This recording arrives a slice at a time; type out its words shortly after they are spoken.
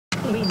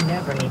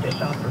never need to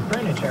shop for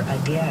furniture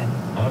again.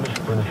 Amish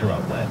Furniture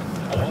Outlet.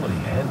 Quality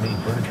handmade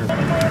furniture.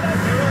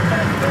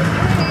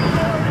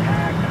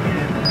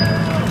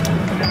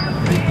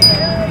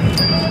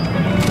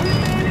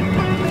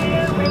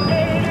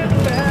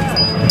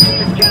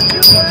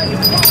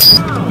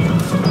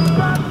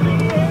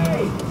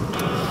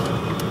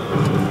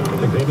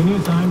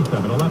 News time,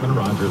 7-Eleven,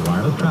 Rogers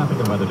Wireless Traffic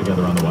and Weather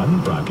together on the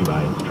one, brought to you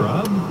by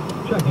Strub.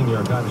 Checking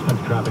your Cottage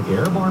Country traffic,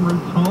 airborne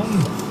routes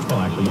home. Well,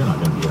 actually, you're not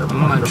going to be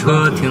airborne. 我们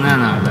车停在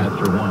哪儿？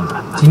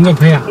停这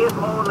配啊？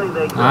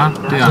啊，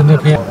对啊。停这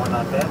配。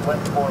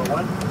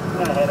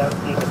Head out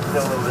Stevenson a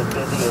little bit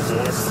busy as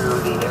you head through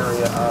the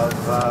area of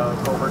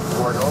Covert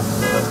Portal,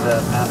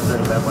 but past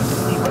 35 went to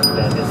see what's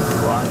bend into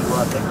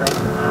Oshawa, Pickering,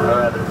 or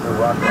rather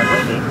through Oshawa,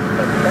 Lady,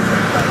 but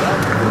Pickering side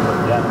out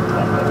through Janet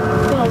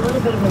Center. Well, a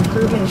little bit of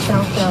improvement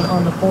southbound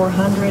on the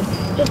 400.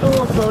 Just a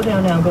little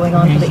slowdown now going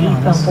on to the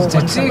eastbound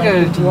 401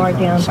 collectors. You are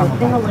down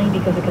within the lane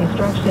because of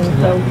construction,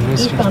 so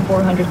eastbound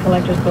 400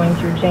 collectors going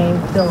through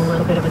James, still a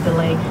little bit of a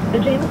delay.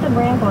 The Jameson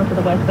ramp onto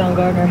the westbound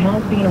Gardner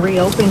has bbeen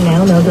reopened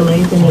now, no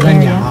delays in the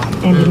area.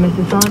 And in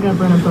Mississauga,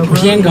 Brenham Road. 我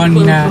先告诉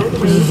你呢，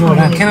就是说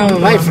呢，看到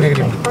外服那个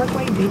地方，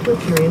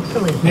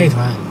那一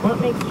团。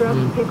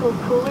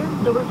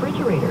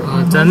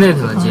在那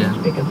条街。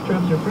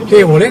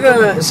对我那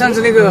个上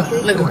次那个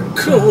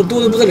客户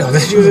多得不得了的，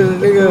就是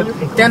那个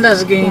单单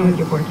是跟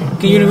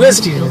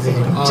University 的这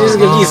个，这是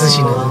个历史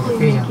性的，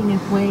可以讲。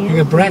那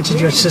个 branch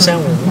就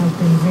735。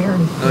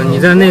你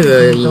在那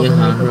个银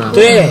行是吧？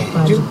对，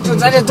就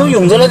大家都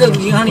涌到那个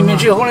银行里面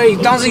去。后来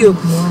当时有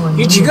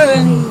几个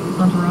人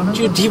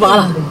就提拔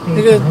了，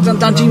那个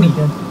当经理。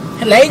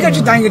来一个就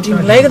当一个经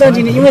理，来一个当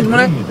经理，因为怎么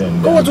呢？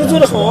跟我做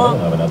得好啊。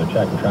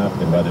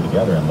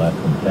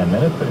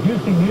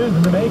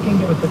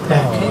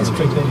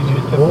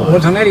我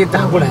从那里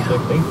打过来啊，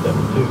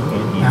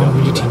然后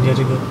我就停在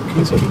这个，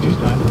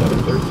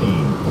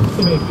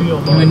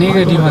因为那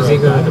个地方是一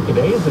个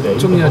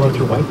重要的地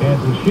方。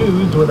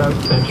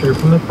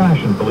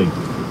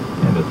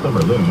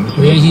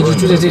我原先就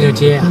住在这条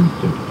街啊。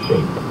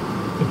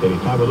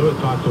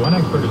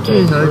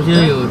这条街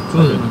有住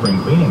的，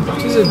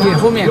就是对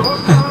后面，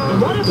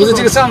不是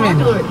这个上面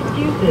的。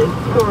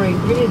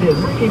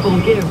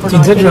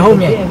警察局后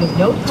面，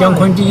姜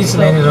昆第一次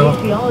来的时候，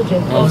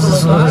不是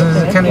说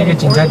看那个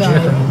警察局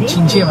很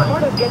亲切嘛，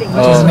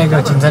就是那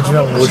个警察局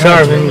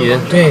52分局。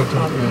对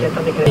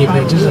对，那个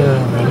就是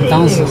我们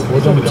当时活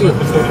动最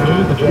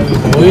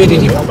活跃的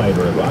地方。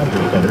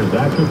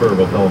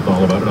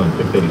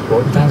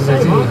当时在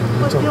这里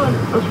做。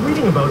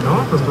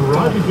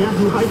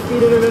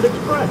High-speed Internet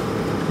Express.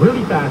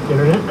 Really fast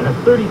internet and a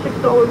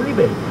 $36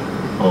 rebate.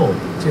 Oh,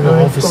 这个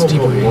Office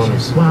Depot 也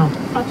是。Wow,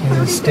 a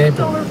 $36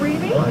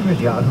 rebate? Rogers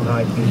Yahoo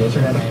High-speed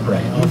Internet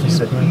Express gives you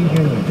the speed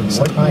you need to do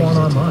what you want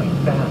online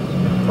fast.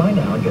 Buy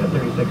now and get a $36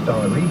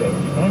 rebate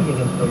and get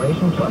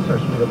installation plus our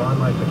suite of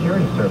online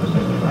security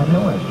services at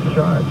no extra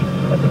charge.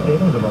 That's a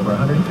savings of over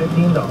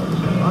 $115.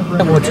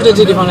 我住的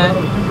这地方呢，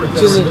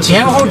就是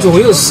前后左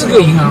右4个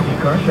银行，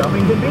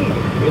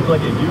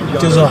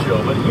就是说，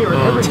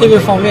特别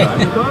方便。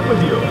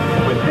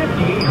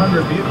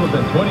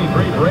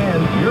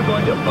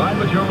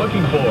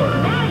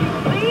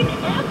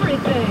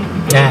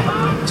哎，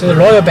这是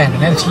Royal Bank，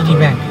 那是 TD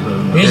Bank，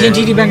 原先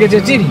TD Bank 在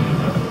这里，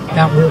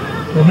然后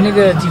我们那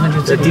个地方就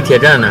在地铁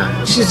站呢。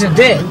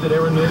对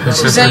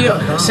，731、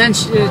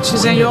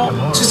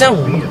735，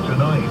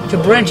就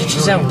branch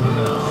 735。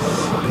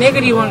那个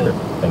地方，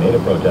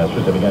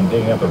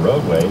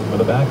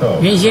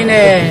原先呢，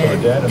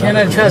看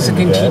到确实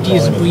跟 TD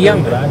是不一样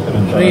的，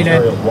所以呢，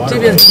这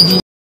边是 TD，